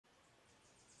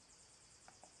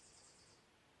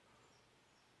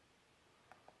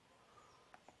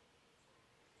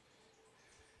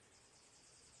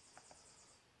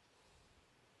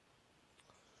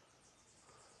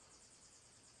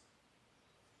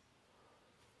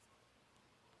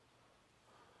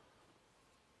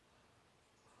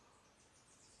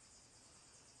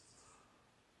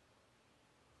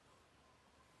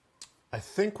I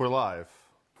think we're live.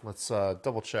 Let's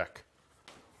double check.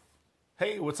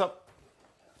 Hey, what's up?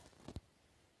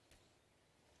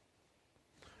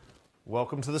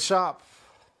 Welcome to the shop.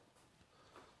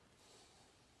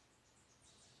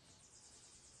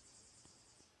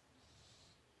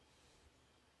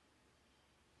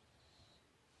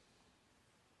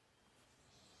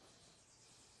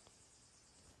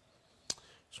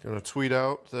 Just going to tweet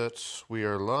out that we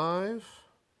are live,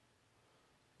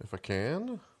 if I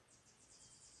can.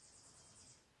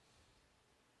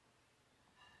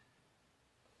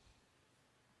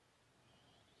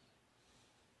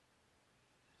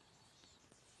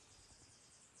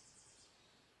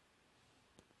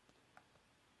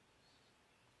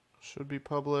 Should be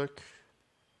public.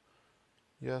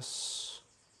 Yes.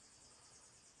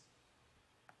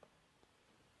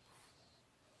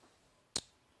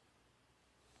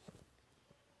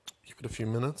 Give it a few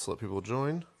minutes, let people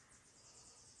join.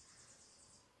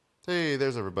 Hey,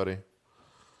 there's everybody.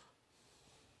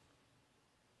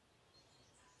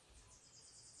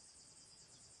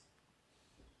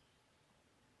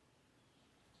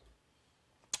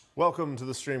 Welcome to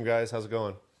the stream, guys. How's it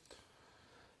going?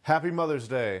 Happy Mother's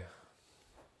Day.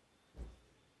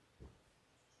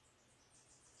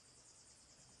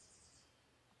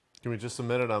 Give me just a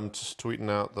minute. I'm just tweeting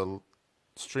out the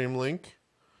stream link.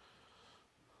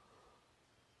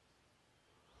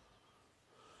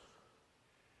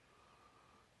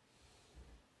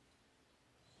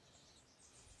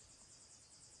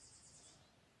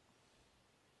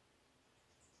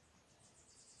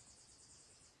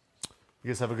 You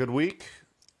guys have a good week?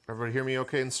 Everybody hear me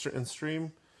okay in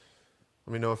stream?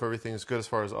 Let me know if everything's good as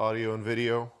far as audio and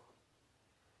video.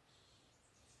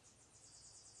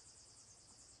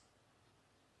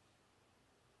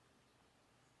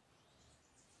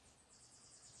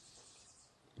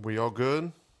 We all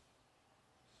good?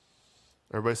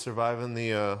 Everybody surviving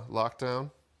the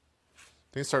lockdown? I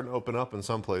think it's starting to open up in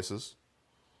some places.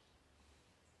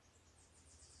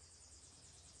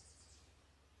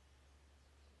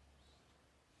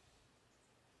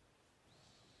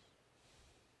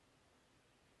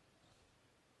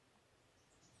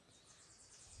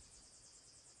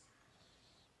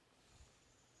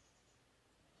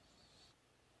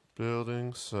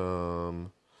 Building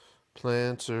some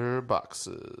planter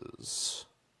boxes.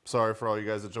 Sorry for all you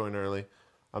guys that joined early.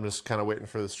 I'm just kind of waiting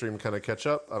for the stream to kind of catch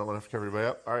up. I don't want to have to cover everybody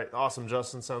up. All right, awesome,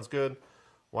 Justin. Sounds good.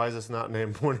 Why is this not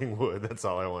named Morning Wood? That's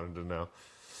all I wanted to know.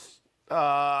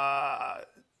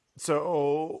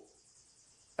 So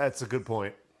that's a good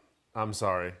point. I'm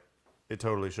sorry. It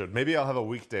totally should. Maybe I'll have a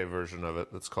weekday version of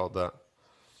it that's called that.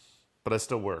 But I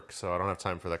still work, so I don't have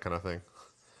time for that kind of thing.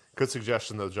 Good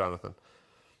suggestion, though, Jonathan.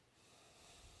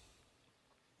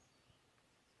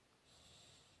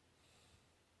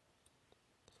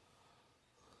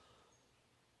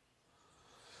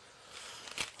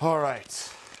 All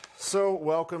right, so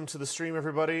welcome to the stream,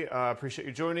 everybody. Appreciate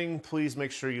you joining. Please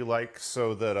make sure you like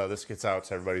so that this gets out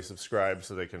to everybody, subscribe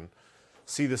so they can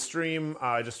see the stream.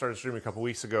 I just started streaming a couple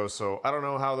weeks ago, so I don't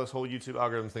know how this whole YouTube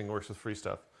algorithm thing works with free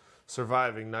stuff.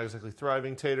 Surviving, not exactly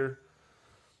thriving, Tater.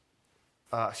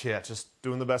 Yeah, just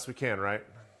doing the best we can, right?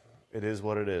 It is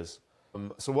what it is.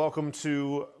 So welcome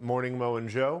to Morning Mo and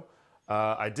Joe.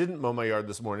 I didn't mow my yard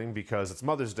this morning because it's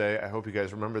Mother's Day. I hope you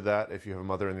guys remember that. If you have a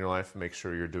mother in your life, make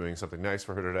sure you're doing something nice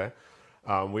for her today.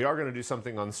 We are going to do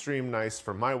something on stream nice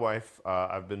for my wife.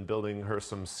 I've been building her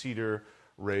some cedar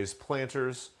raised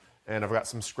planters, and I've got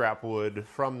some scrap wood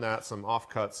from that, some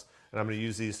offcuts, and I'm going to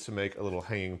use these to make a little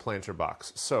hanging planter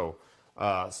box. So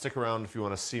stick around if you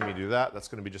want to see me do that. That's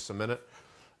going to be just a minute.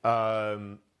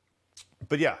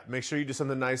 But yeah, make sure you do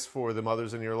something nice for the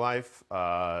mothers in your life.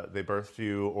 They birthed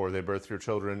you or they birthed your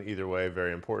children. Either way,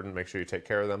 very important. Make sure you take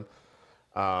care of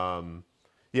them.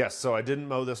 Yes, so I didn't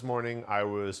mow this morning. I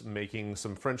was making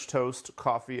some French toast,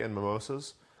 coffee, and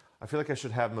mimosas. I feel like I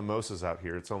should have mimosas out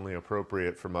here. It's only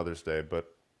appropriate for Mother's Day,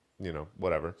 but, you know,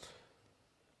 whatever.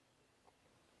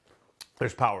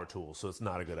 There's power tools, so it's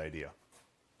not a good idea.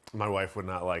 My wife would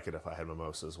not like it if I had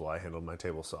mimosas while I handled my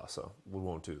table saw, so we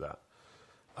won't do that.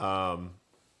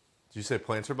 Did you say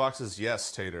planter boxes?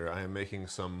 Yes, Tater. I am making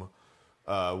some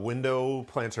window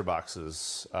planter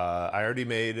boxes. I already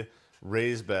made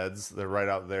raised beds. They're right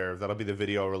out there. That'll be the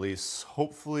video release,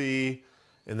 hopefully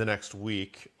in the next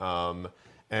week.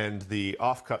 And the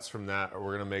offcuts from that,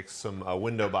 we're going to make some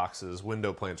window boxes,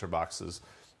 window planter boxes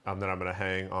that I'm going to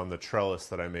hang on the trellis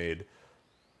that I made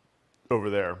over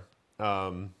there.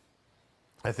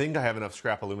 I think I have enough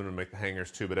scrap aluminum to make the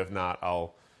hangers too, but if not,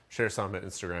 I'll share some on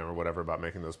Instagram or whatever about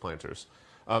making those planters.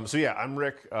 So yeah, I'm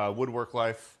Rick,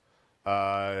 Wood.Work.LIFE.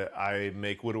 I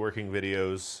make woodworking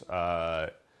videos.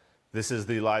 This is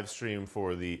the live stream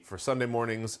for Sunday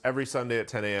mornings. Every Sunday at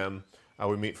 10 a.m.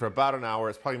 We meet for about an hour.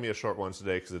 It's probably going to be a short one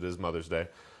today because it is Mother's Day.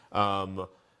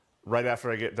 Right after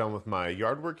I get done with my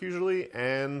yard work usually,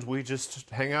 and we just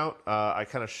hang out. I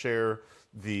kind of share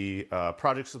the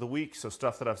projects of the week, so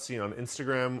stuff that I've seen on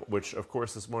Instagram, which of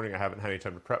course this morning I haven't had any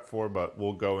time to prep for, but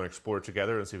we'll go and explore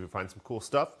together and see if we find some cool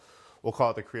stuff. We'll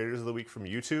call it the Creators of the Week from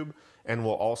YouTube, and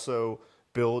we'll also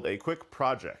build a quick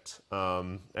project.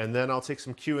 And then I'll take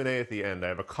some Q&A at the end. I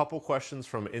have a couple questions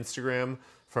from Instagram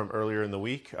from earlier in the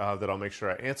week that I'll make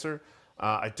sure I answer.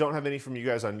 I don't have any from you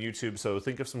guys on YouTube, so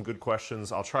think of some good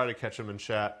questions. I'll try to catch them in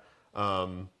chat.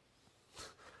 30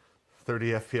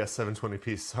 FPS,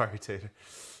 720p. Sorry, Tater.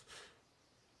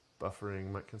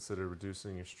 Buffering. Might consider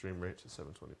reducing your stream rate to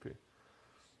 720p.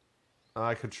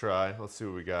 I could try. Let's see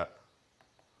what we got.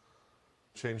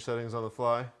 Change settings on the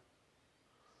fly.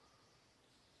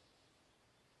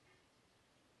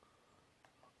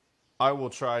 I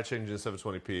will try changing to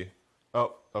 720p.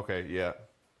 Oh, okay, yeah.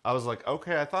 I was like,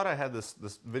 okay, I thought I had this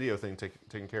video thing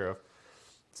taken care of.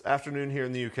 It's afternoon here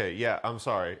in the UK. Yeah, I'm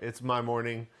sorry. It's my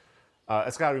morning.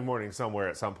 It's got to be morning somewhere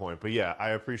at some point. But yeah, I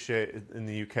appreciate it. In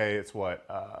the UK, it's what,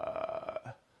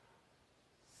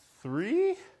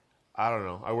 3? I don't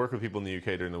know. I work with people in the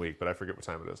UK during the week, but I forget what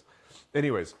time it is.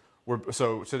 Anyways,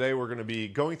 so today we're going to be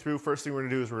going through, first thing we're going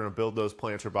to do is we're going to build those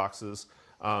planter boxes.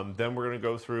 Then we're going to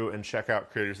go through and check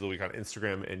out Creators of the Week on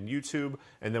Instagram and YouTube,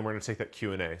 and then we're going to take that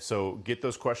Q&A. So get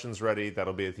those questions ready.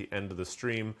 That'll be at the end of the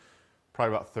stream,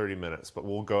 probably about 30 minutes, but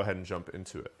we'll go ahead and jump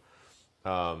into it.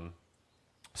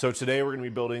 So today we're going to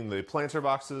be building the planter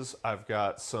boxes. I've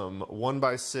got some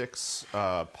 1x6,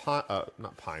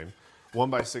 not pine,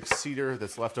 1x6 cedar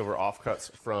that's leftover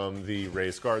offcuts from the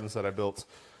raised gardens that I built.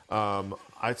 I'm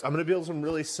going to build some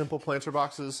really simple planter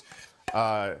boxes.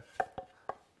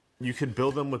 You can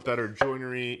build them with better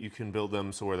joinery. You can build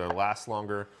them so where they last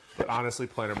longer. But honestly,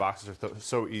 planter boxes are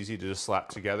so easy to just slap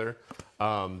together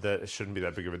that it shouldn't be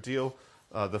that big of a deal.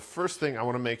 The first thing, I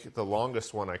want to make the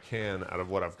longest one I can out of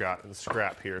what I've got in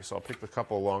scrap here. So I'll pick the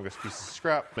couple of longest pieces of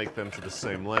scrap, make them to the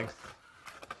same length.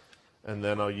 And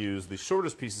then I'll use the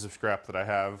shortest pieces of scrap that I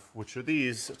have, which are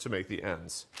these, to make the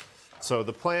ends. So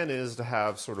the plan is to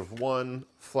have sort of one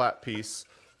flat piece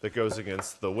that goes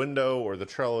against the window or the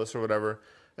trellis or whatever,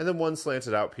 and then one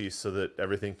slanted out piece so that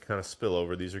everything can kind of spill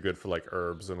over. These are good for like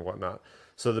herbs and whatnot.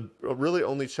 So the really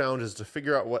only challenge is to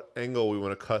figure out what angle we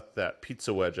want to cut that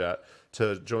pizza wedge at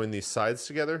to join these sides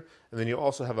together. And then you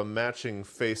also have a matching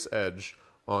face edge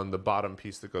on the bottom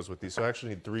piece that goes with these. So I actually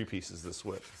need 3 pieces this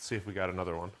width. Let's see if we got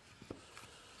another one.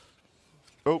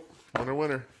 Oh, winner,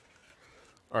 winner.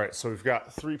 All right, so we've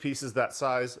got 3 pieces that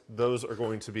size. Those are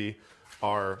going to be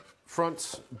our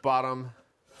front, bottom,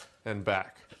 and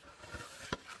back.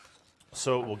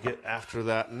 So we'll get after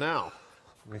that now.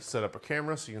 Let me set up a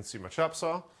camera so you can see my chop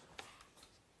saw.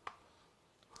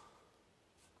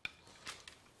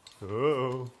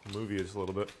 Oh, move you just a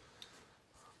little bit.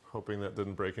 Hoping that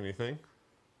didn't break anything.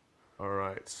 All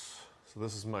right, so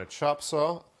this is my chop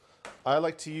saw. I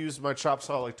like to use my chop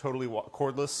saw like totally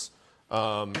cordless.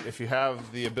 If you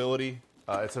have the ability,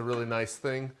 it's a really nice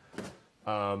thing.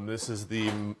 This is the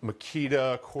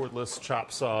McKinnon cordless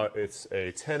chop saw. It's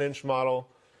a 10-inch model.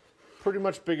 Pretty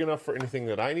much big enough for anything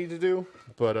that I need to do,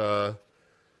 but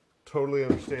totally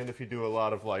understand if you do a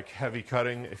lot of like heavy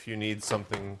cutting, if you need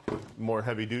something more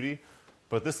heavy duty.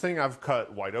 But this thing, I've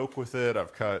cut white oak with it,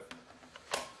 I've cut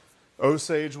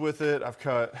Osage with it, I've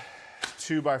cut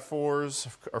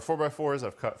 2x4s or 4x4s,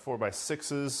 I've cut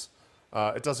 4x6s.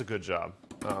 It does a good job,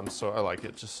 so I like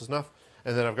it just enough.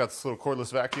 And then I've got this little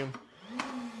cordless vacuum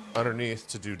underneath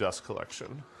to do dust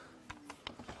collection.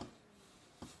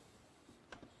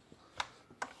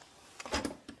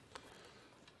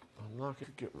 I'm not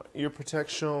going to get my ear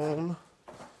protection.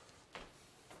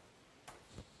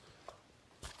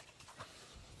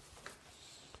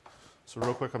 So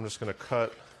real quick, I'm just going to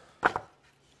cut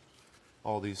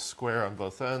all these square on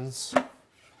both ends.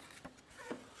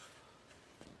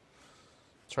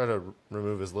 Try to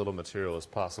remove as little material as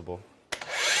possible.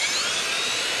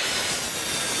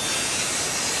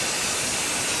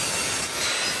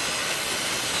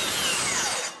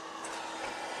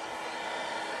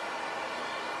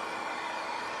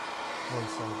 One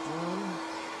side done.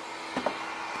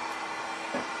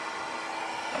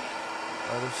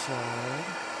 Other side.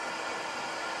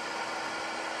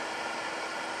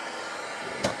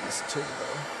 Lock this too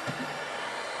though.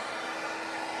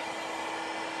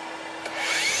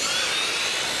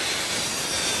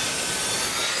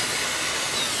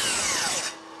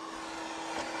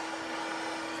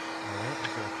 Alright, I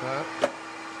got that.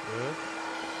 Good.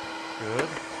 Good.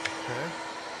 Okay.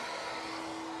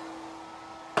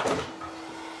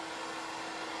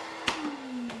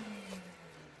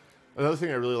 Another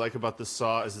thing I really like about this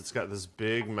saw is it's got this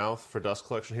big mouth for dust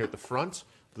collection here at the front,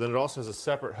 but then it also has a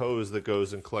separate hose that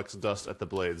goes and collects dust at the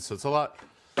blades. So it's a lot,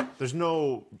 there's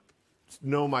no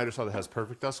miter saw that has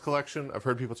perfect dust collection. I've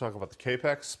heard people talk about the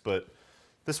Capex, but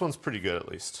this one's pretty good at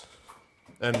least.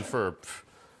 And for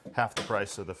half the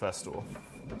price of the Festool.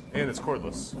 And it's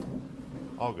cordless.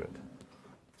 All good.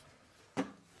 All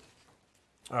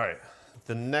right,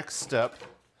 the next step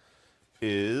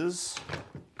is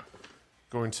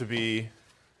going to be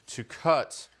to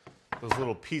cut those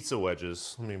little pizza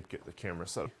wedges. Let me get the camera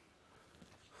set up.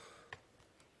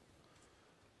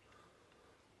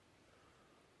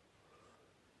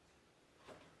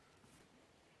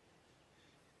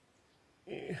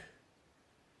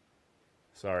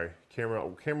 Sorry, camera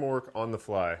work on the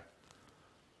fly.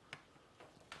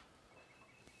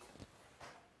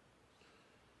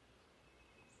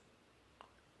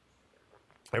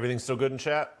 Everything's still good in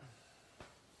chat?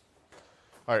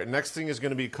 All right, next thing is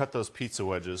going to be cut those pizza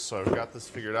wedges. So I've got this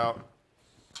figured out.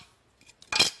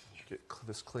 Get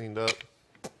this cleaned up.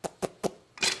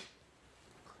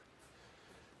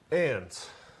 And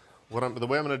the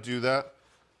way I'm going to do that,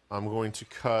 I'm going to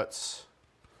cut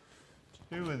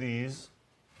 2 of these.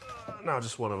 No,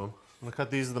 just one of them. I'm going to cut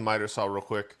these with the miter saw real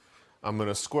quick. I'm going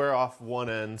to square off one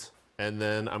end, and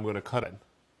then I'm going to cut it.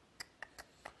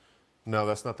 No,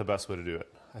 that's not the best way to do it.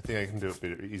 I think I can do it a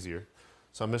bit easier.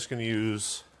 So I'm just going to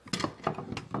use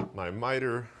my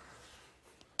miter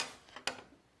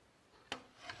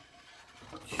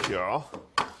here. I'm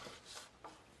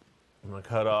going to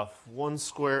cut off one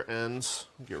square end,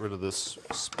 get rid of this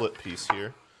split piece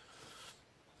here,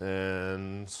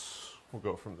 and we'll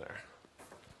go from there.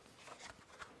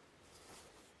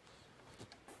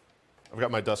 I've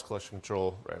got my dust collection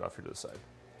control right off here to the side.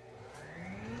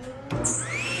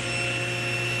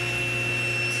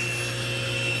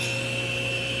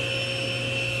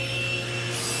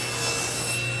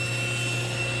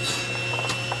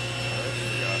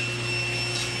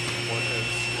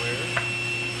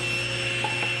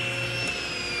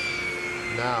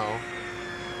 Now,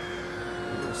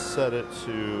 I'm going to set it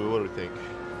to, what do we think?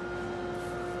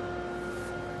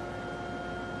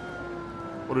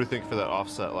 What do we think for that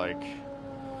offset, like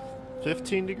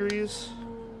 15 degrees?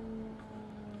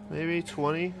 Maybe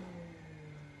 20?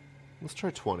 Let's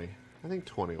try 20. I think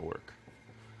 20 will work.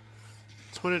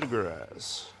 20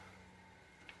 degrees.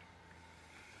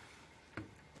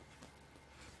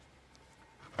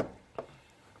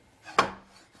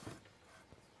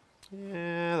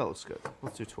 Yeah, that looks good.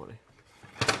 Let's do 20.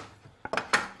 All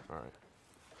right.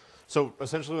 So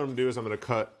essentially what I'm going to do is I'm going to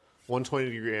cut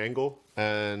 120-degree angle,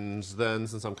 and then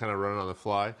since I'm kind of running on the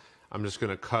fly, I'm just going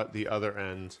to cut the other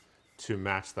end to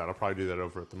match that. I'll probably do that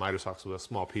over at the miter saw with a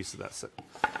small piece of that set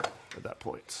at that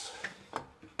point.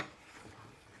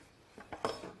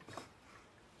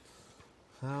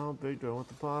 How big do I want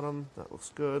the bottom? That looks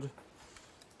good.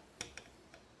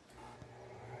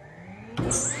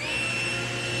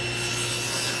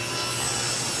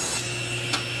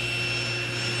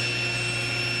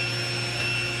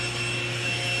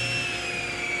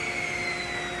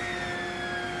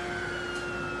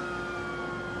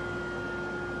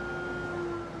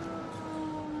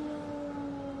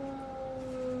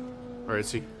 All right,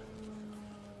 see,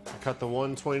 I cut the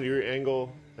 120-degree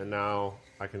angle, and now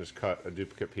I can just cut a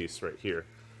duplicate piece right here.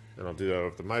 And I'll do that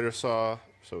with the miter saw,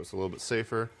 so it's a little bit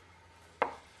safer.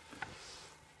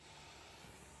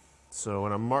 So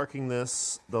when I'm marking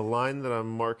this, the line that I'm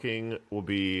marking will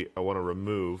be, I want to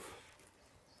remove,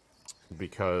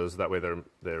 because that way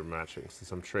they're matching.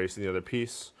 Since I'm tracing the other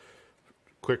piece,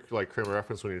 quick like Cremona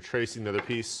reference, when you're tracing the other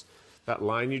piece, that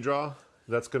line you draw,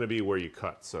 that's going to be where you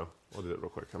cut. So I'll do that real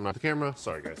quick. I'm not the camera.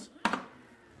 Sorry, guys.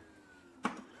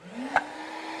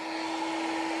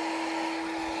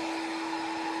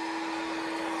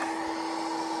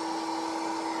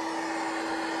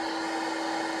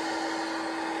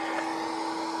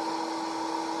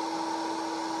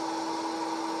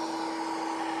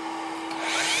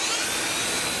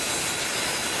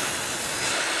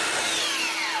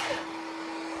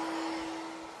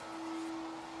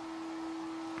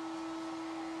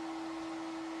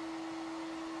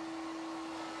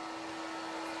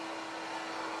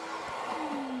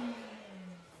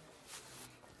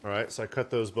 All right, so I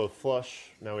cut those both flush.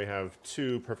 Now we have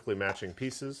 2 perfectly matching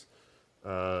pieces.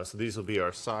 So these will be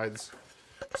our sides.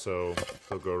 So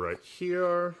they'll go right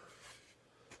here.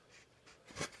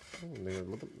 Oh, they're a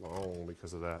little bit long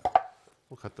because of that.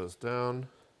 We'll cut those down.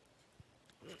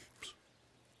 Oops.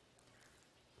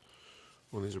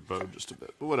 Well, these are bowed just a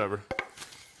bit, but whatever.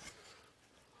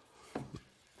 All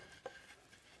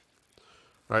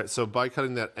right, so by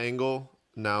cutting that angle,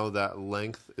 now that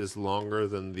length is longer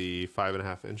than the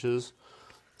 5.5 inches.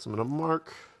 So I'm gonna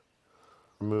mark,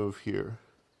 remove here.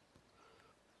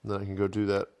 And then I can go do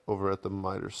that over at the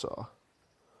miter saw.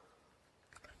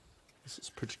 This is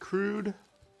pretty crude,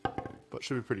 but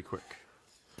should be pretty quick.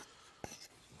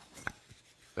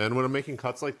 And when I'm making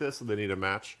cuts like this, they need to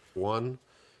match one,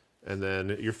 and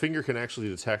then your finger can actually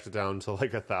detect it down to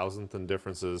like 1,000th in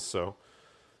differences. So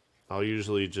I'll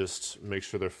usually just make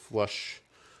sure they're flush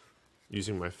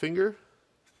using my finger,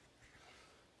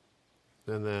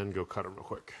 and then go cut them real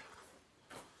quick.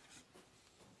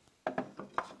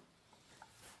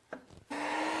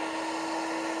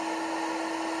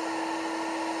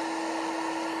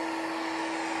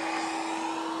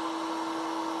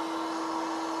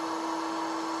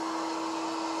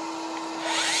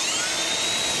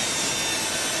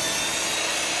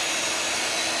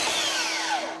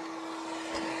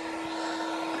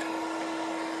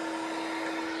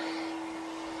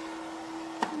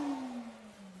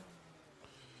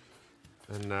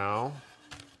 And now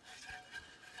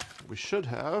we should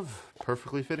have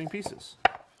perfectly fitting pieces.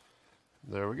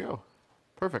 There we go.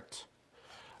 Perfect.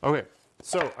 Okay,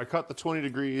 so I cut the 20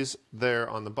 degrees there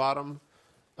on the bottom.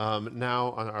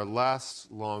 Now on our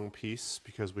last long piece,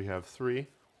 because we have 3,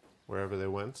 wherever they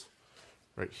went,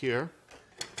 right here.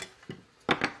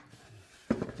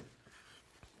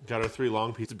 Got our 3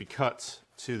 long pieces to be cut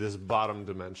to this bottom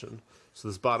dimension. So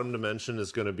this bottom dimension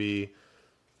is going to be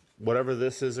whatever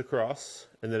this is across,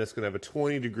 and then it's going to have a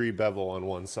 20-degree bevel on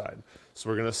one side. So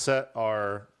we're going to set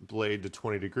our blade to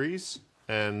 20 degrees,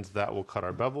 and that will cut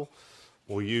our bevel.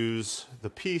 We'll use the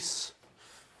piece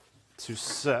to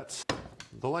set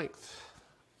the length.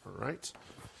 All right,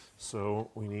 so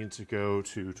we need to go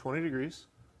to 20 degrees,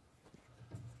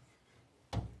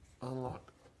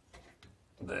 unlock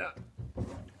that.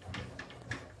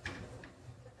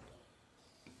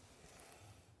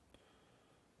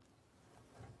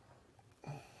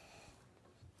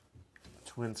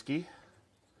 Twinsky.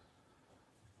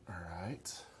 All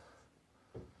right.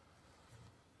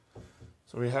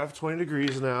 So we have 20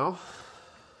 degrees now.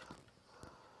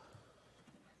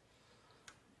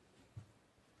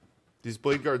 These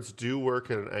blade guards do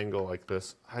work at an angle like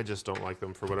this. I just don't like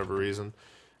them for whatever reason.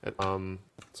 So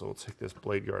we'll take this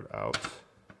blade guard out.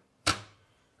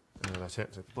 And I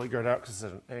can't take the blade guard out because it's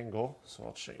at an angle, so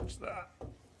I'll change that.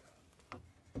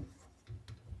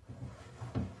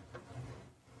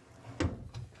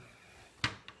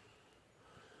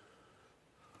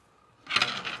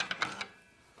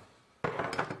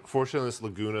 Fortunately, this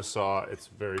Laguna saw, it's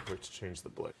very quick to change the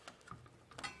blade.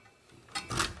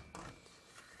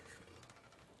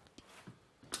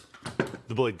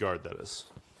 The blade guard, that is.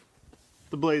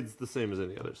 The blade's the same as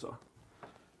any other saw.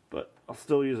 But I'll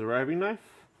still use a riving knife.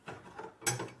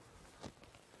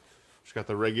 Just got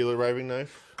the regular riving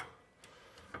knife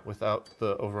without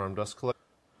the overarm dust collection.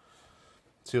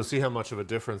 So you'll see how much of a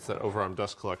difference that overarm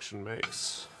dust collection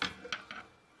makes.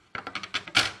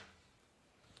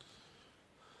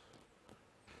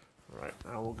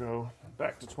 Now we'll go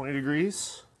back to 20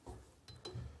 degrees.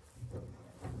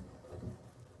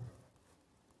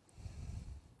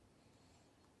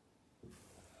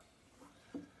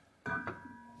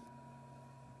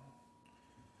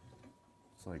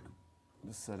 It's like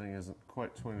this setting isn't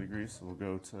quite 20 degrees, so we'll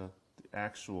go to the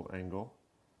actual angle.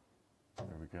 There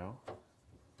we go.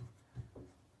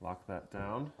 Lock that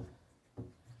down.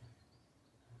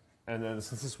 And then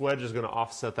since this wedge is going to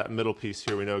offset that middle piece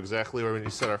here, we know exactly where we need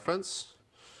to set our fence.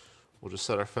 We'll just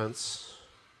set our fence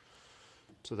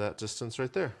to that distance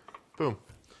right there. Boom.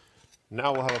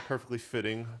 Now we'll have a perfectly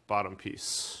fitting bottom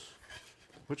piece.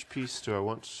 Which piece do I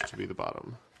want to be the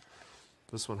bottom?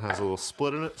 This one has a little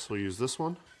split in it, so we'll use this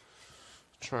one.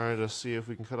 Try to see if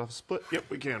we can cut off a split. Yep,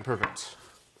 we can. Perfect.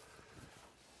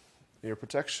 Ear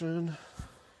protection.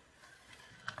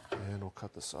 And we'll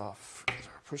cut this off. Get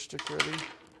our push stick ready.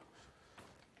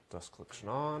 Dust collection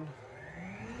on.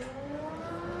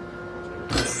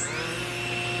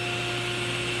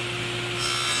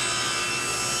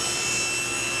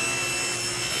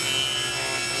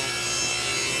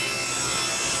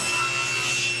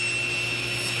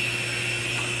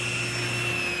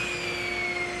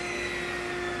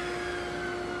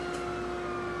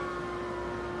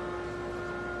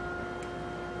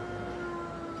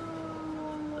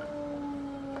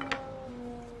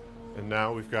 And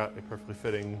now we've got a perfectly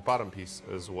fitting bottom piece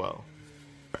as well.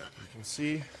 You can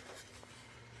see,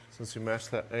 since we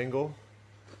matched that angle,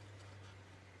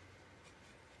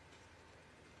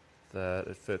 that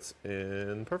it fits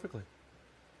in perfectly.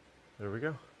 There we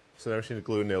go. So now we just need to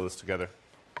glue and nail this together.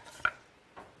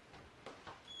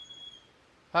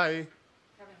 Hi.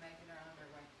 Probably making her on her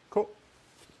way. Cool.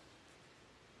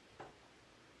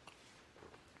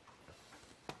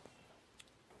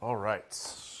 All right,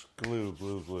 glue,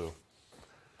 glue, glue.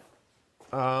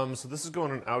 So this is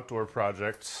going on an outdoor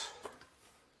project.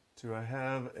 Do I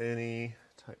have any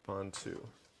type on two?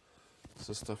 Is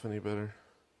this stuff any better?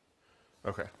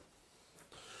 Okay.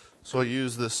 So I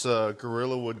use this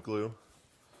Gorilla Wood glue.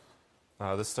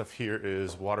 This stuff here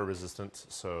is water resistant,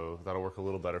 so that'll work a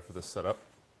little better for this setup.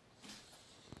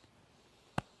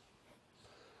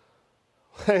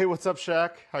 Hey, what's up,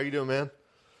 Shaq? How you doing, man?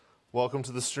 Welcome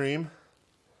to the stream.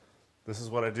 This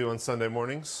is what I do on Sunday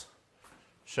mornings.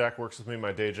 Shaq works with me in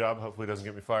my day job. Hopefully he doesn't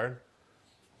get me fired.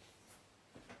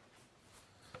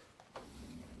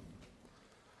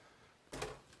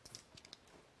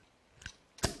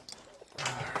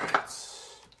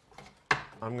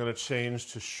 I'm going to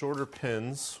change to shorter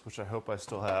pins, which I hope I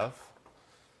still have,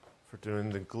 for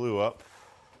doing the glue up.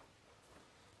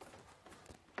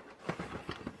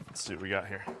 Let's see what we got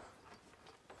here.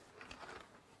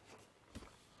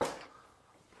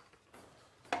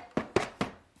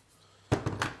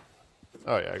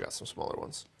 Oh yeah, I got some smaller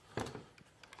ones.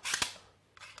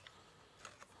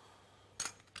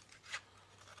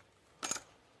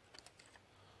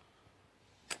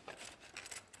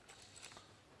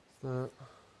 Is that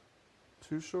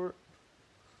too short?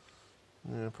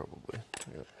 Yeah, probably.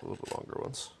 I got a little bit longer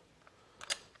ones.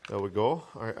 There we go.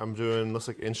 All right, I'm doing, looks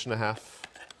like 1.5 inch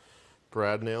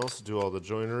brad nails to do all the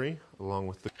joinery, along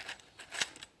with the...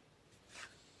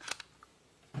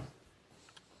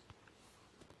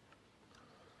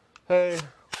 Hey,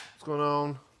 what's going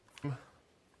on? All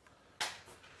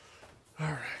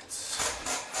right.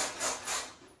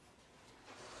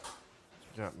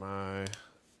 Got my...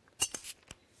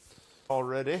 all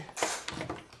ready.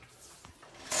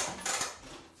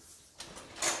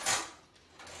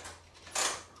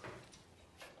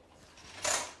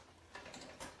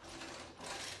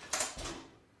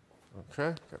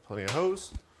 Okay, got plenty of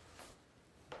hose.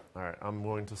 All right, I'm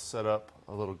going to set up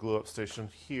a little glue up station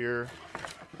here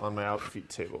on my outfeed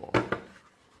table.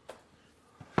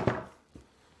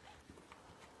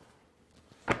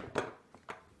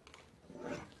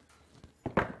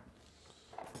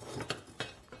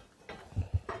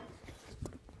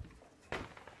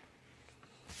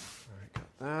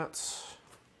 That.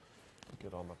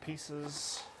 Get all my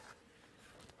pieces.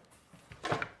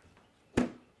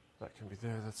 That can be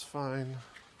there, that's fine.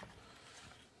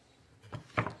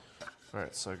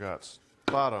 Alright, so I got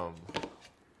bottom,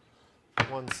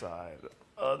 one side,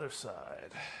 other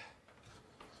side.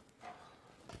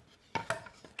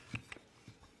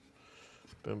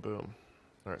 Boom, boom.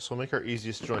 Alright, so we'll make our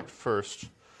easiest joint first,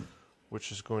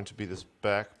 which is going to be this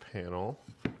back panel.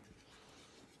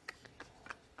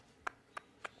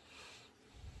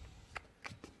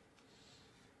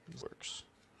 Works.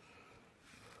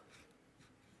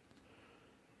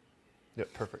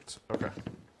 Yep, perfect. Okay.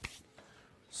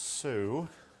 So,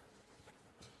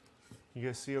 you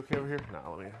guys see okay over here?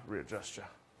 Now let me readjust you.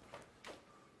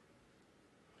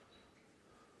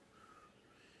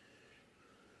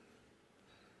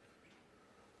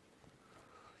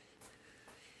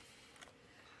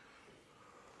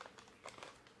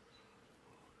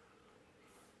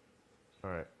 All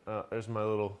right, there's my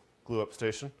little glue up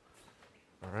station.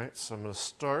 All right, so I'm going to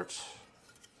start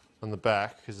on the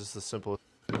back because this is the simplest.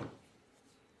 Is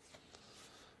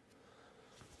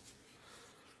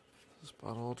this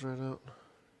bottle all dried out?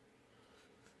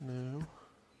 No.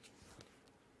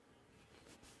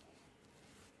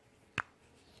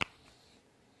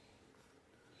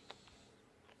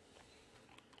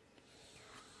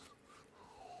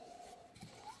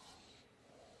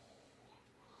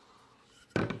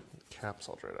 Cap's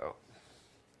all dried out.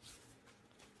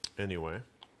 Anyway,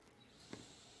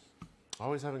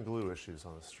 always having glue issues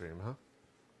on the stream, huh?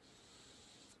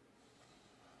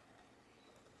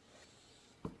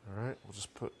 All right, we'll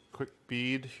just put a quick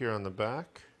bead here on the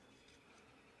back.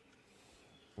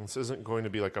 And this isn't going to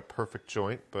be like a perfect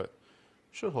joint, but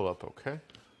should hold up okay.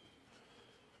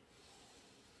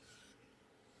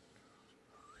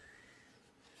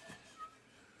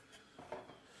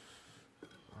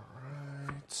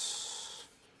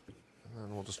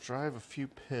 We'll just drive a few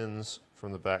pins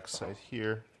from the back side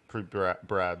here,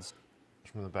 brads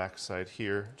from the back side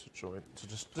here to join. So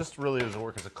just really doesn't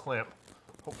work as a clamp.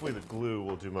 Hopefully the glue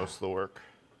will do most of the work.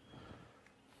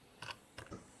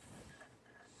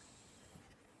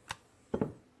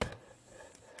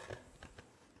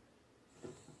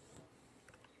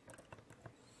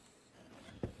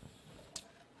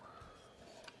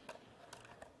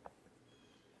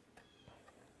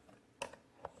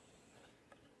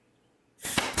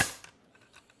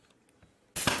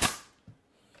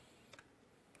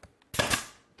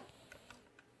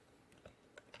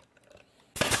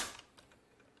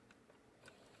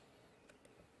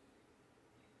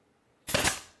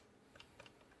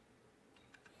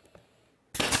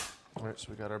 All right, so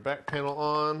we got our back panel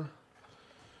on.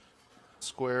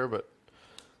 Square, but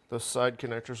those side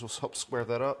connectors will help square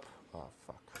that up. Oh,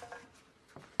 fuck.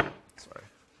 Sorry,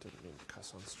 didn't mean to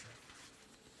cuss on stream.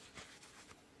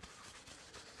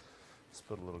 Let's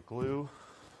put a little glue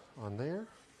on there.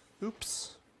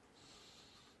 Oops.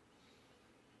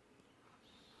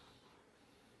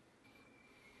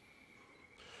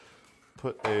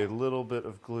 Put a little bit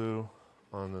of glue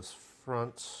on this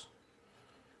front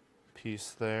piece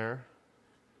there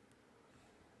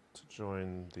to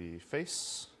join the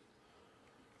face.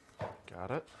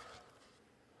 Got it.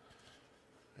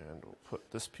 And we'll put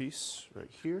this piece right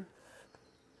here.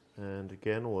 And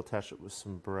again, we'll attach it with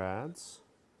some brads.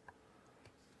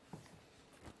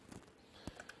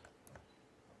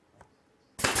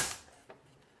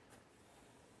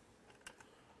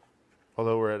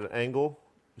 Although we're at an angle,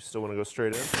 we still want to go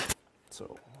straight in.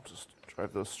 So just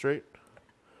drive those straight.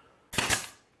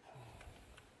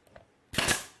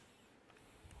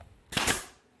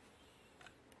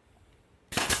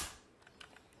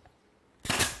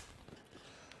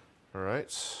 All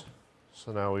right,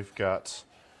 so now we've got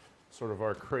sort of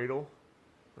our cradle,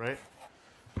 right?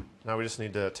 Now we just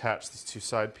need to attach these two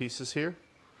side pieces here.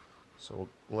 So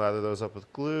we'll lather those up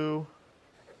with glue.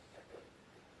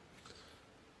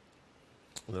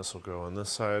 And this will go on this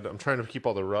side. I'm trying to keep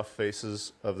all the rough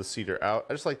faces of the cedar out.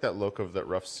 I just like that look of that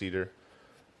rough cedar.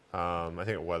 I think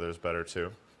it weathers better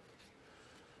too.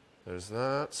 There's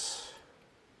that.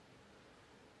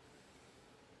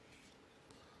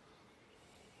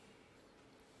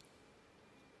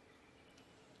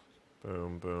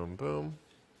 Boom, boom, boom.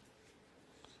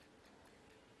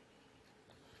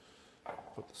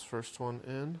 Put this first one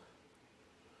in.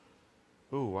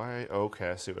 Ooh, why? Okay,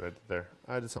 I see what I did there.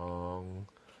 I did something wrong.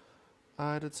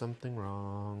 I did something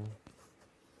wrong.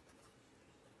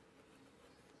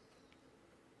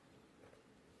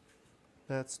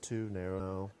 That's too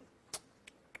narrow.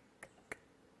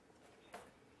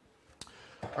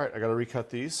 All right, I gotta recut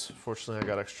these. Fortunately, I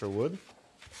got extra wood.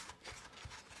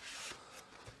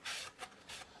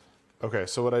 Okay,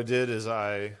 so what I did is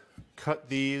I cut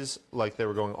these like they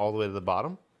were going all the way to the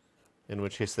bottom, in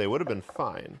which case they would have been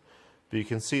fine. But you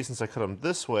can see since I cut them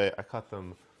this way, I cut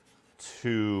them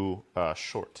too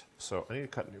short. So I need to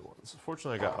cut new ones.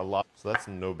 Fortunately, I got a lot, so that's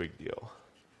no big deal.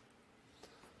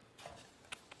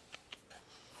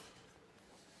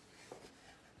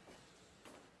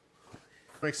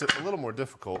 Makes it a little more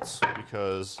difficult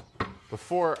because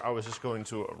before I was just going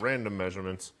to a random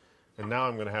measurement, and now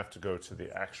I'm going to have to go to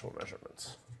the actual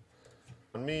measurements.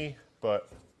 On me, but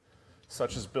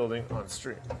such is building on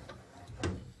stream.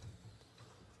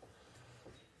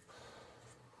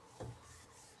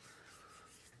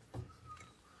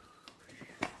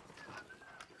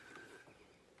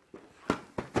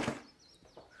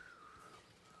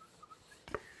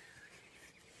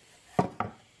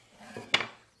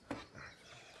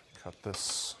 Cut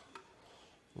this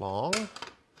long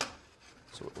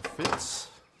so it will fit.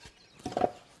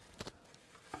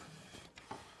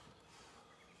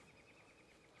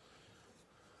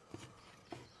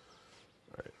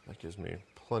 Gives me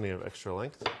plenty of extra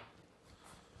length.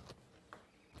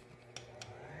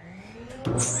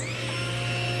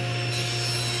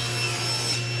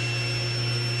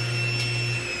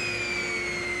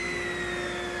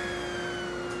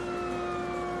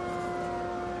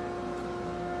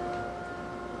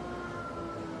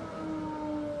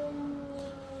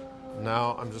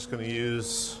 Now I'm just going to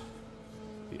use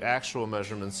the actual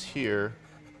measurements here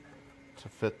to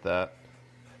fit that.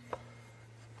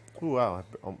 Ooh, wow,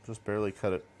 I just barely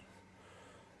cut it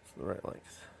to the right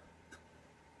length.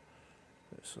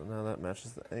 Okay, so now that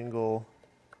matches the angle,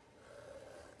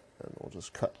 and we'll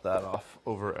just cut that off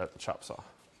over at the chop saw.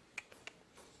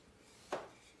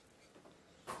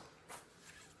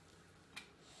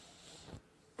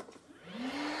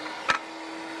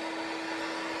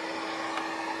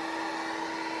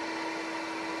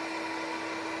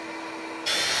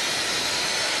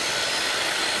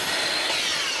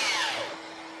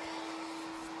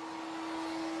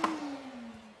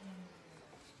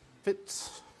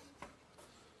 Fits.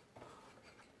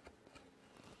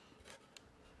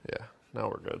 Yeah, now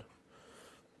we're good.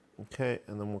 Okay,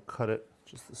 and then we'll cut it,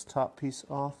 just this top piece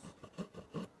off.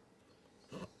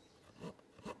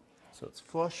 So it's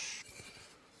flush.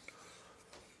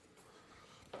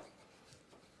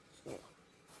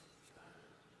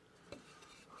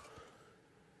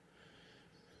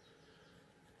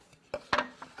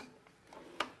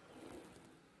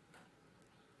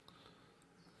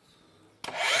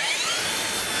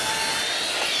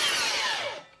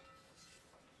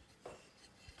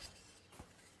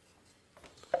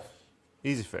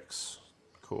 Easy fix.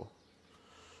 Cool.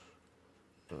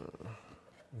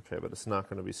 Okay, but it's not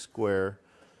going to be square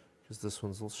because this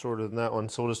one's a little shorter than that one.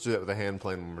 So we'll just do that with a hand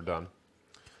plane when we're done.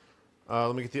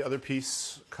 Let me get the other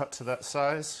piece cut to that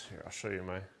size. Here, I'll show you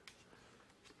my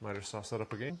miter saw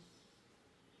setup again.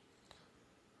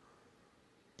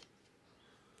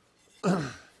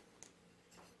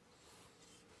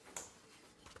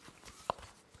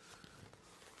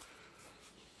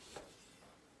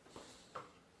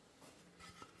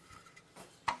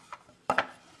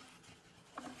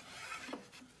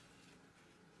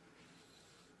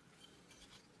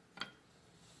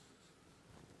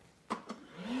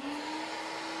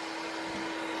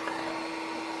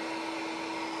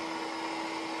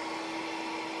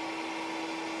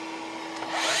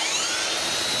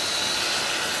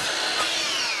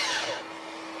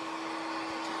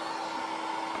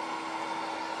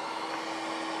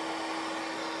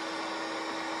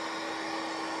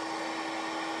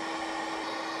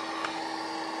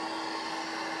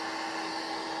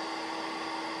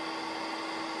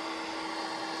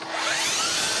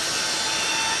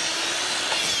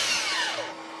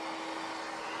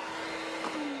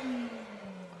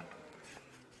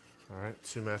 All right,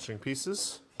 2 matching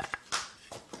pieces.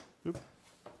 Oop,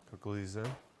 glue these in.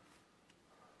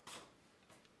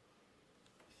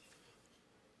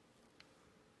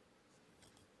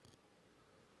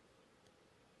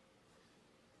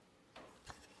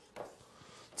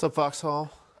 What's up,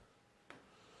 Foxhall?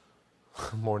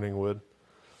 Morning wood.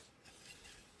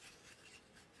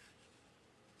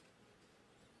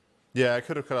 Yeah, I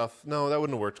could have cut off. No, that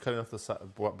wouldn't have worked. Cutting off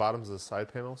the bottoms of the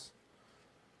side panels.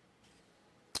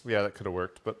 Yeah, that could have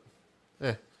worked, but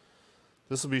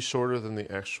this will be shorter than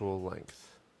the actual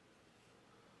length.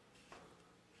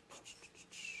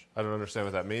 I don't understand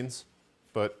what that means,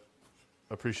 but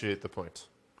appreciate the point.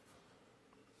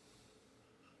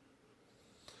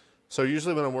 So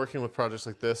usually when I'm working with projects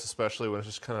like this, especially when it's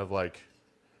just kind of like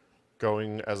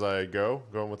going as I go,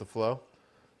 going with the flow,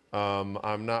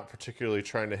 I'm not particularly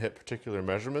trying to hit particular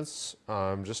measurements.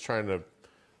 I'm just trying to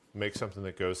make something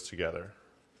that goes together.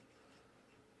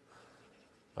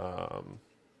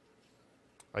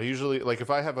 I usually, like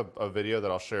if I have a video that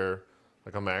I'll share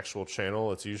like on my actual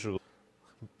channel, it's usually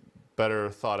better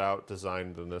thought out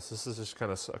design than this. This is just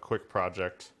kind of a quick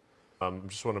project.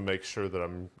 Just want to make sure that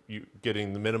I'm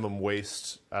getting the minimum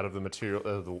waste out of the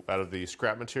material, out of the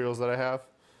scrap materials that I have.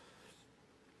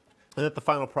 And that the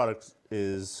final product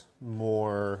is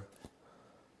more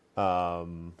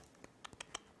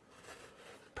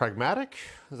pragmatic,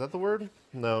 is that the word?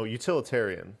 No,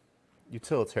 utilitarian.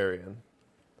 Utilitarian.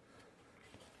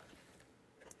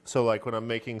 So like when I'm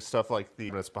making stuff like the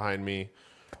that's behind me,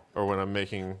 or when I'm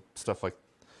making stuff like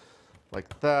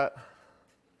that,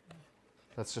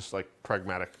 that's just like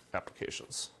pragmatic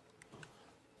applications.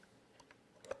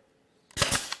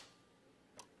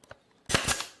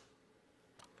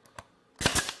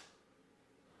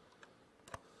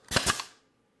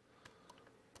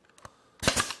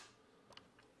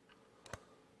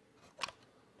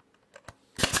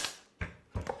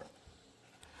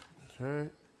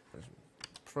 Okay,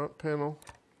 front panel.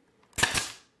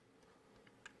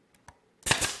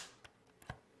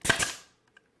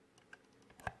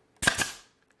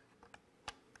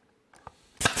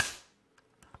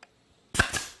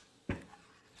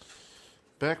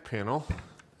 Back panel,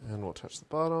 and we'll touch the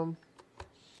bottom.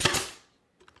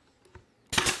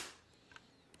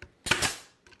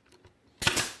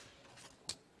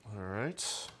 All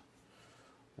right,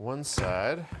 one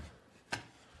side.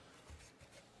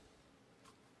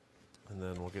 And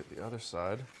then we'll get the other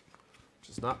side, which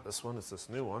is not this one, it's this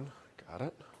new one. Got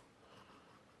it.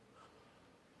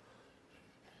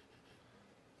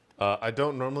 I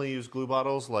don't normally use glue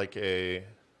bottles like a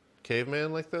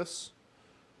caveman like this,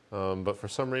 but for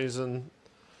some reason,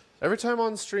 every time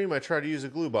on stream I try to use a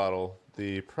glue bottle,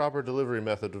 the proper delivery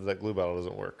method of that glue bottle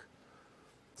doesn't work.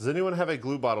 Does anyone have a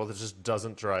glue bottle that just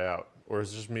doesn't dry out? Or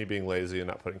is it just me being lazy and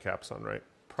not putting caps on right?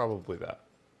 Probably that.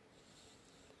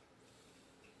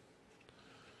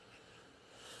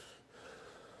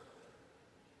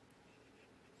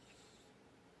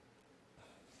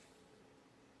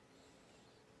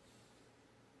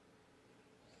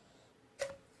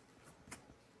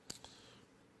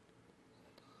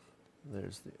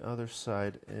 There's the other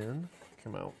side in.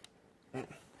 Come out.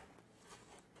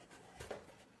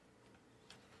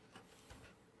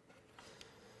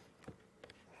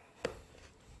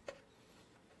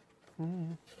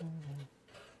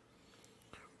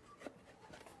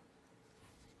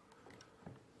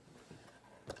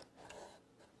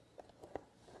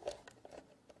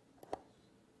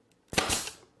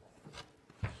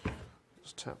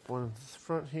 Just tap one in the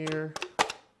front here.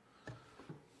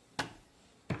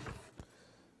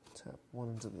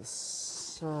 one to the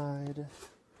side.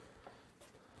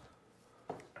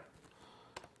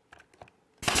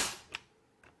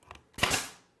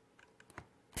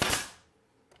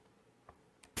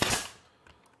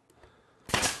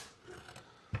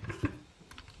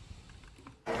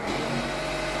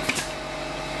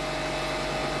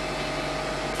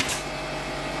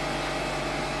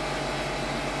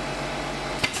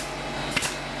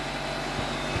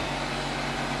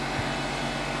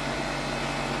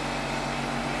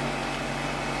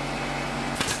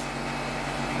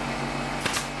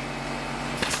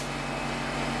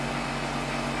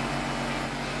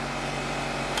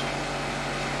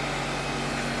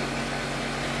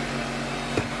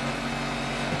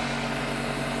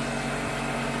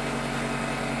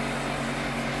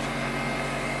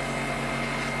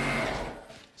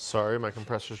 Sorry, my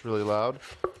compressor's really loud.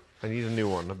 I need a new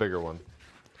one, a bigger one.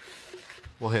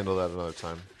 We'll handle that another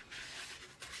time.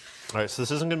 All right, so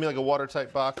this isn't gonna be like a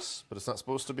watertight box, but it's not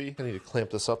supposed to be. I need to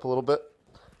clamp this up a little bit,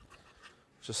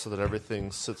 just so that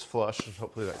everything sits flush and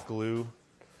hopefully that glue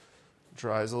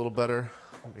dries a little better.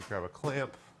 Let me grab a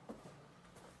clamp.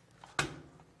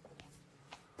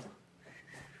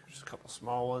 Just a couple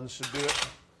small ones should do it.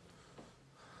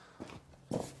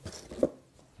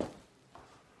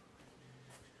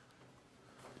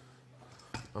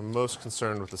 I'm most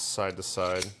concerned with the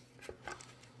side-to-side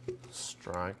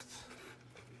strength.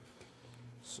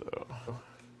 So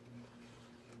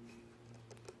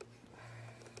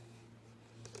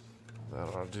that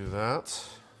ought to do that.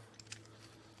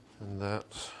 And that,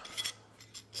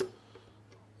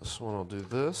 this one will do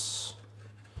this.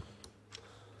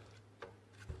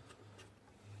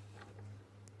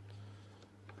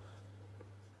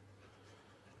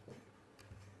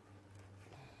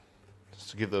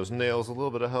 To give those nails a little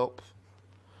bit of help.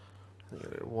 I'm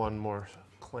gonna do one more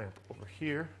clamp over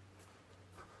here.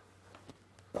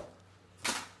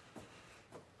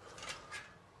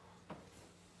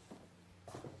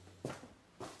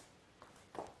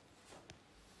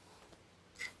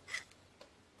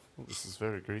 Ooh, this is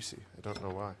very greasy. I don't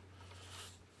know why.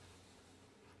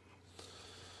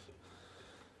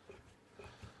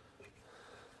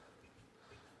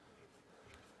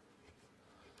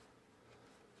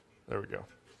 There we go.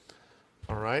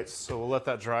 All right, so we'll let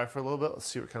that dry for a little bit. Let's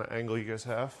see what kind of angle you guys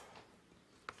have.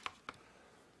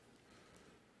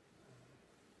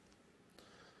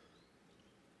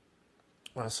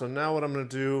 So now what I'm going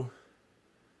to do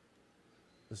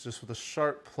is just with a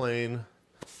sharp plane,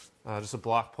 just a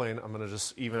block plane, I'm going to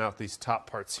just even out these top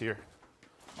parts here.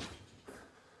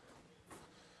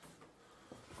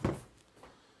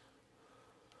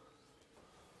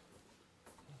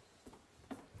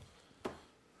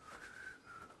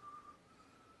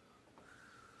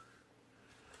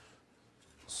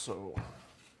 So,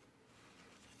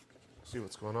 see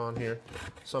what's going on here.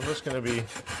 So I'm just going to be,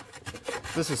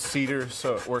 this is cedar,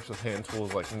 so it works with hand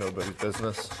tools like nobody's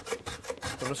business.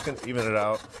 So I'm just going to even it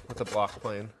out with the block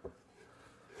plane.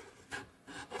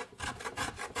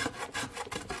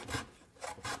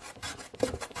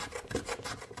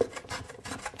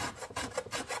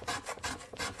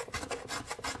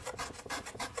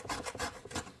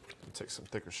 Take some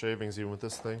thicker shavings even with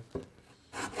this thing.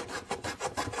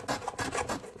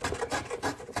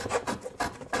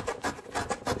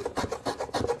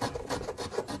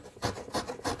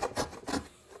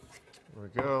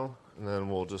 Go, and then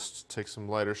we'll just take some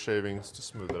lighter shavings to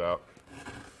smooth it out.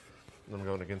 And I'm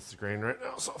going against the grain right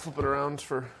now, so I'll flip it around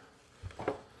for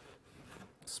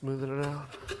smoothing it out.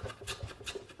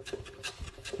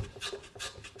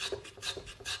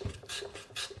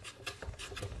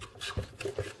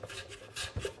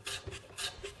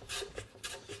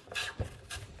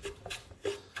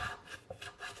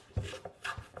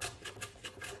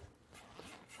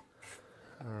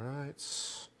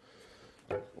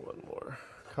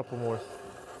 Couple more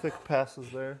thick passes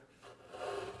there.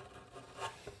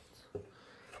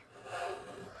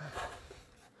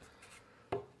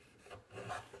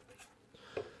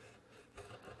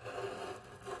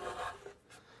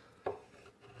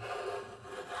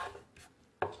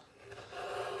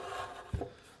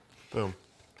 Boom.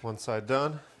 One side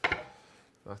done.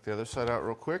 Knock the other side out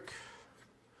real quick.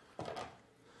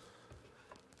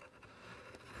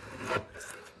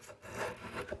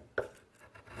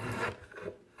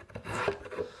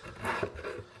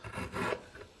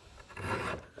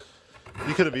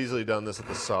 You could have easily done this at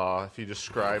the saw if you just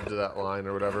scribed to that line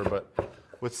or whatever, but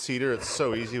with cedar it's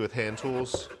so easy with hand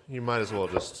tools, you might as well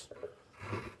just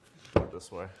do it this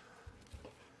way.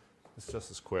 It's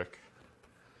just as quick.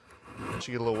 But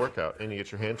you get a little workout and you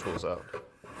get your hand tools out.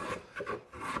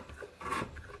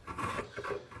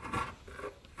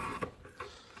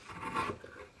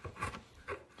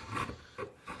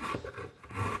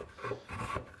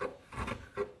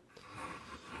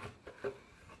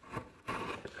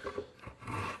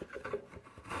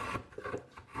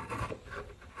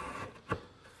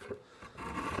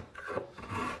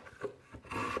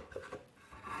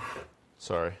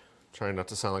 Sorry, trying not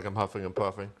to sound like I'm huffing and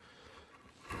puffing.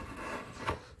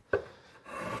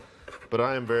 But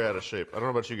I am very out of shape. I don't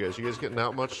know about you guys. You guys getting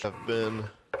out much? I've been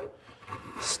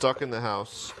stuck in the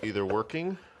house, either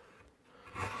working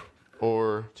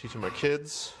or teaching my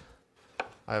kids.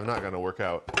 I have not gotten to work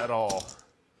out at all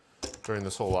during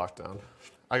this whole lockdown.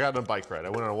 I got on a bike ride. I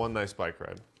went on one nice bike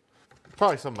ride.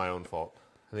 Probably some of my own fault.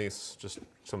 I think it's just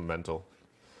some mental.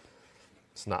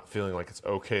 It's not feeling like it's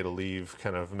okay to leave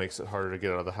kind of makes it harder to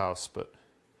get out of the house, but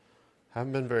I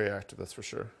haven't been very active, that's for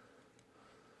sure.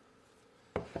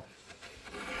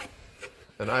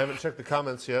 And I haven't checked the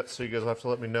comments yet, so you guys will have to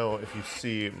let me know if you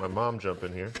see my mom jump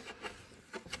in here.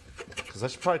 Because I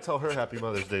should probably tell her Happy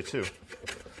Mother's Day too.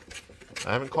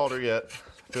 I haven't called her yet.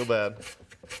 I feel bad.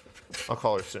 I'll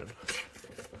call her soon.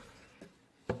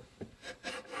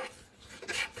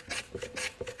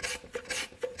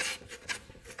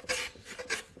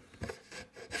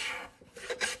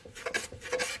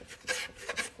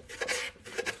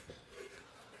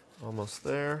 Almost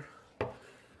there.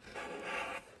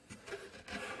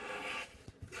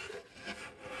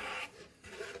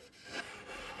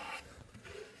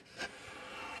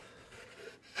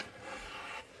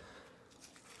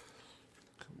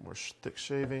 More thick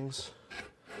shavings.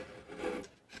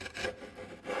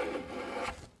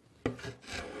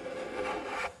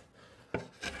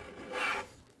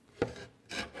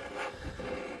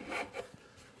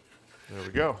 There we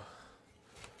go. All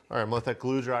right, I'm gonna let that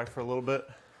glue dry for a little bit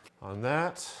on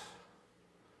that.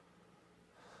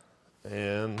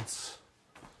 And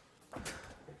I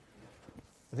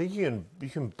think you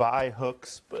can buy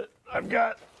hooks, but I've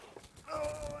got,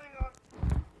 oh,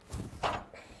 hang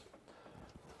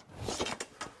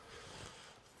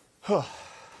on.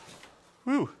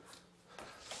 Whew.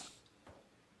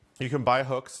 You can buy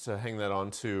hooks to hang that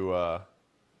onto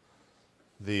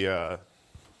the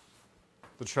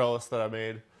trellis that I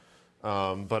made,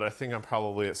 but I think I'm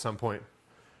probably at some point,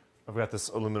 I've got this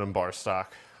aluminum bar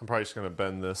stock. I'm probably just going to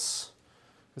bend this.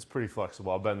 It's pretty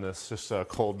flexible. I'll bend this, just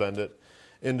cold bend it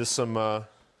into some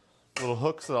little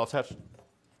hooks that I'll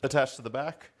attach to the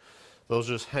back. Those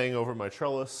just hang over my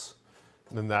trellis,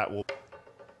 and then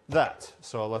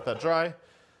so I'll let that dry.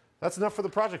 That's enough for the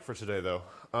project for today, though.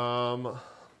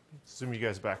 Zoom you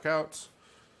guys back out.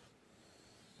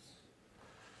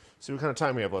 See what kind of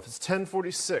time we have left. It's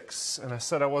 10:46, and I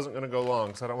said I wasn't going to go long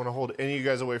because I don't want to hold any of you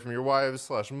guys away from your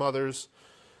wives / mothers.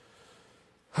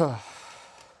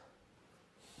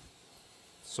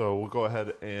 So we'll go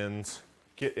ahead and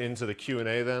get into the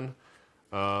Q&A then.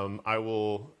 I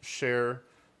will share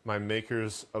my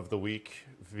makers of the week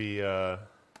via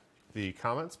the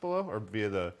comments below or via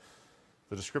the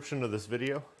description of this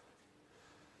video.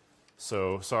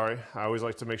 So sorry, I always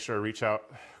like to make sure I reach out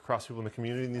across people in the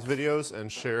community in these videos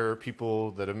and share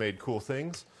people that have made cool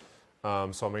things.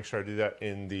 So I'll make sure I do that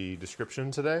in the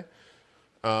description today.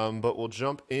 But we'll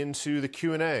jump into the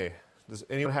Q&A. Does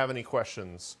anyone have any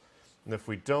questions? And if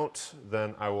we don't,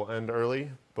 then I will end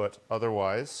early. But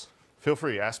otherwise, feel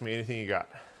free, ask me anything you got.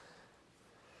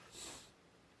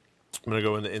 I'm going to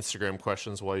go into Instagram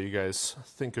questions while you guys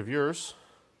think of yours.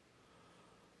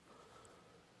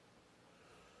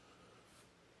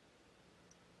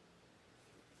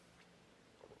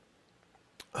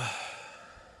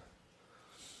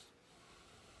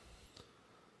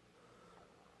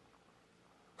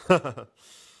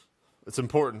 It's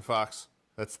important, Fox.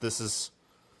 You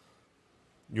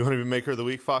want to be maker of the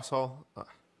week, Foxhall?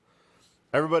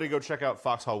 Everybody go check out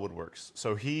Foxhall Woodworks.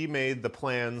 So he made the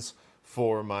plans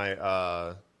for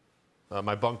my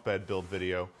my bunk bed build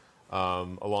video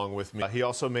along with me. He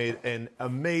also made an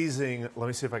amazing, let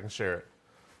me see if I can share it.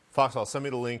 Foxhall, send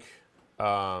me the link.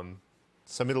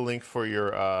 Send me the link for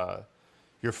your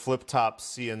flip top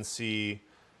CNC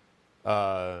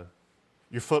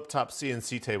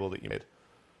table that you made.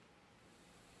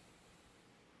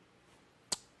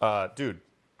 Dude,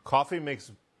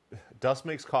 dust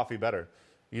makes coffee better.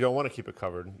 You don't want to keep it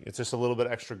covered. It's just a little bit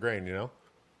extra grain, you know?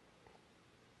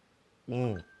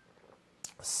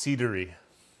 Cedary.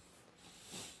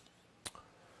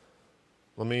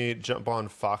 Let me jump on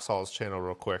Foxhall's channel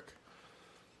real quick.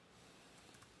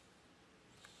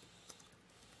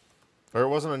 Or it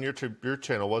wasn't on your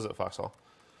channel, was it, Foxhall?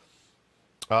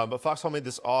 But Foxhall made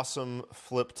this awesome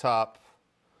flip top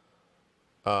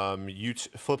CNC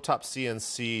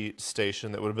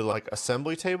station that would have been like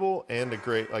assembly table and a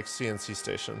great like CNC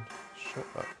station. Shut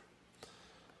up.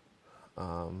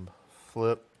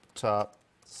 Flip top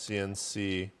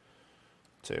CNC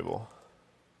table.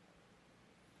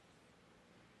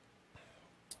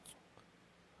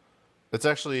 It's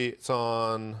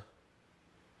on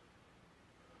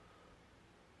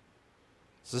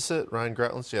Is this it? Ryan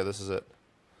Gretlands? Yeah, this is it.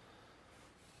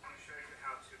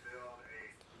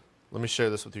 Let me share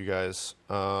this with you guys.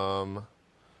 Sorry,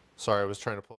 I was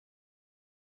trying to pull.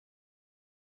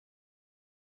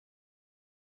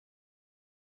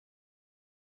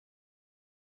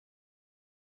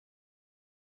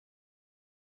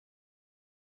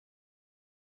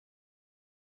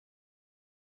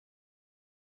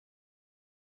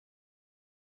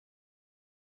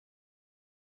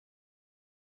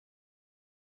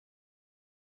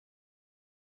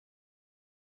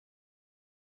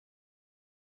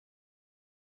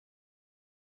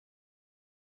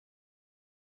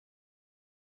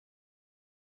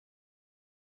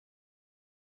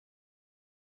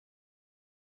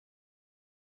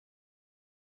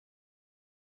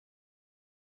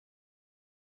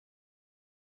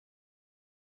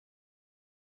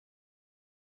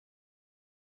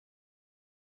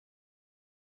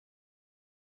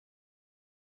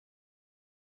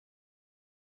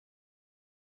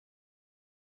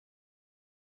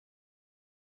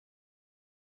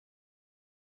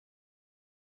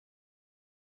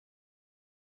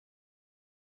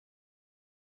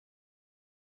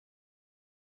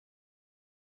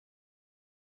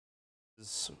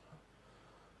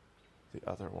 The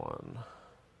other one.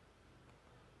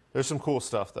 There's some cool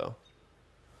stuff though.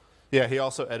 Yeah, he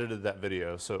also edited that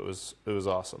video, so it was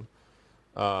awesome.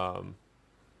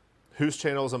 Whose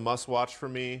channel is a must watch for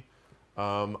me?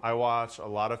 I watch a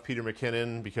lot of Peter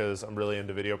McKinnon because I'm really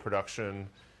into video production.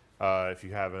 If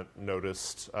you haven't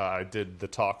noticed, I did the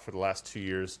talk for the last 2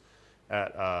 years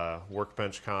at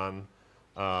Workbench Con.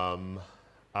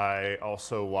 I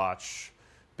also watch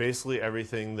basically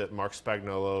everything that Mark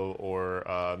Spagnuolo or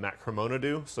Matt Cremona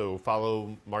do. So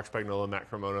follow Mark Spagnuolo and Matt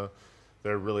Cremona.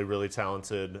 They're really, really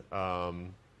talented.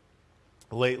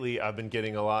 Lately, I've been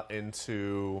getting a lot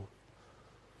into,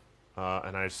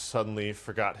 and I suddenly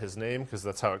forgot his name because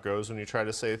that's how it goes when you try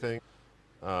to say things.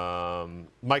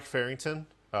 Mike Farrington.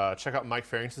 Check out Mike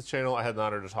Farrington's channel. I had the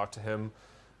honor to talk to him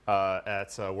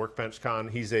at Workbench Con.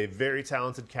 He's a very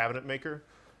talented cabinet maker.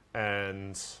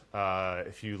 And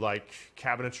if you like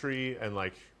cabinetry and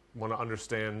like want to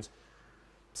understand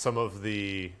some of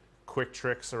the quick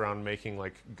tricks around making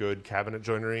like good cabinet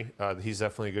joinery, he's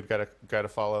definitely a good guy to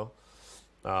follow.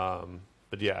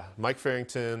 But yeah, Mike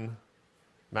Farrington,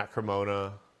 Matt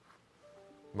Cremona,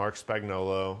 Mark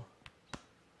Spagnuolo.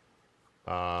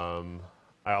 I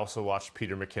also watch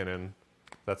Peter McKinnon.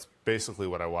 That's basically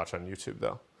what I watch on YouTube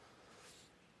though.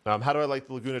 How do I like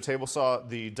the Laguna table saw?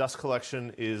 The dust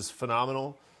collection is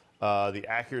phenomenal. The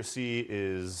accuracy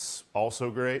is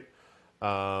also great.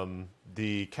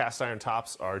 The cast iron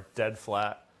tops are dead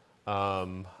flat.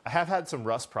 I have had some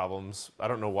rust problems. I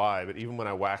don't know why, but even when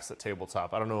I wax the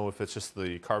tabletop, I don't know if it's just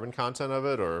the carbon content of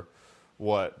it or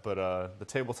what, but the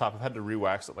tabletop, I've had to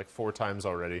re-wax it like 4 times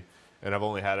already, and I've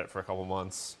only had it for a couple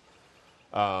months.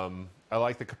 I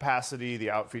like the capacity.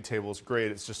 The outfeed table is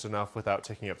great. It's just enough without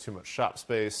taking up too much shop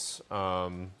space.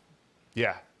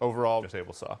 Yeah, overall,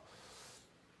 table saw.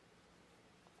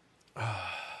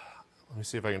 Let me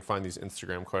see if I can find these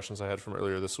Instagram questions I had from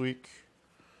earlier this week.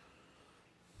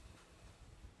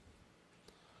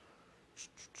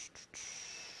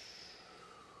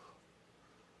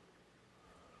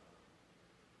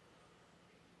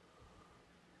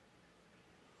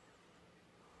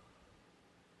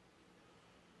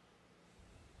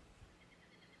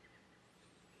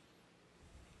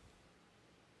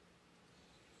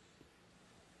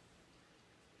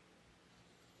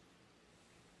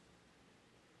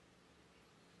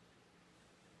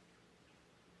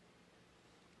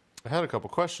 I had a couple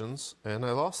questions and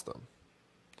I lost them.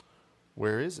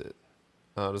 Where is it?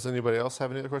 Does anybody else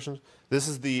have any other questions? This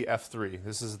is the F3.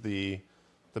 This is the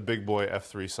big boy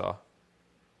F3 saw.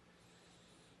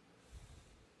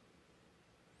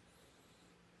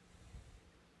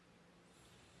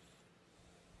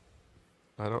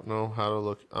 I don't know how to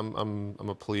look. I'm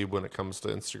a plebe when it comes to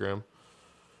Instagram.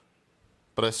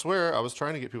 But I swear I was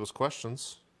trying to get people's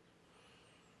questions.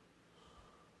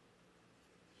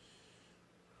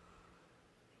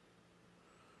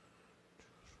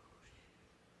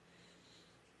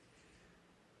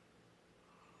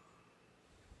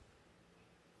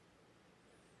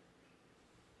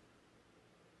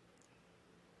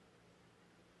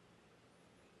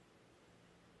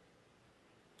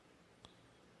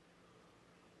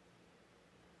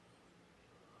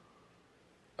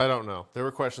 I don't know. There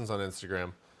were questions on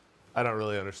Instagram. I don't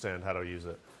really understand how to use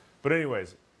it. But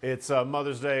anyways, it's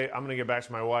Mother's Day. I'm going to get back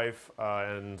to my wife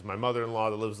and my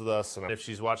mother-in-law that lives with us. And if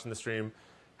she's watching the stream,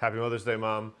 happy Mother's Day,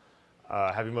 Mom.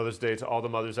 Happy Mother's Day to all the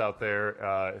mothers out there.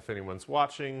 If anyone's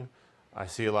watching, I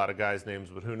see a lot of guys' names,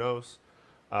 but who knows?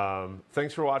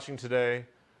 Thanks for watching today.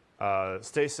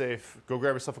 Stay safe. Go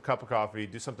grab yourself a cup of coffee.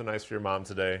 Do something nice for your mom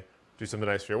today. Do something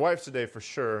nice for your wife today for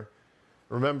sure.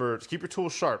 Remember to keep your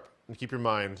tools sharp and keep your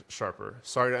mind sharper.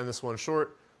 Sorry to end this one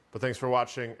short, but thanks for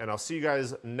watching, and I'll see you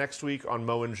guys next week on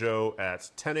Mo and Joe at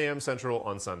 10 a.m. Central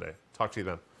on Sunday. Talk to you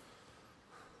then.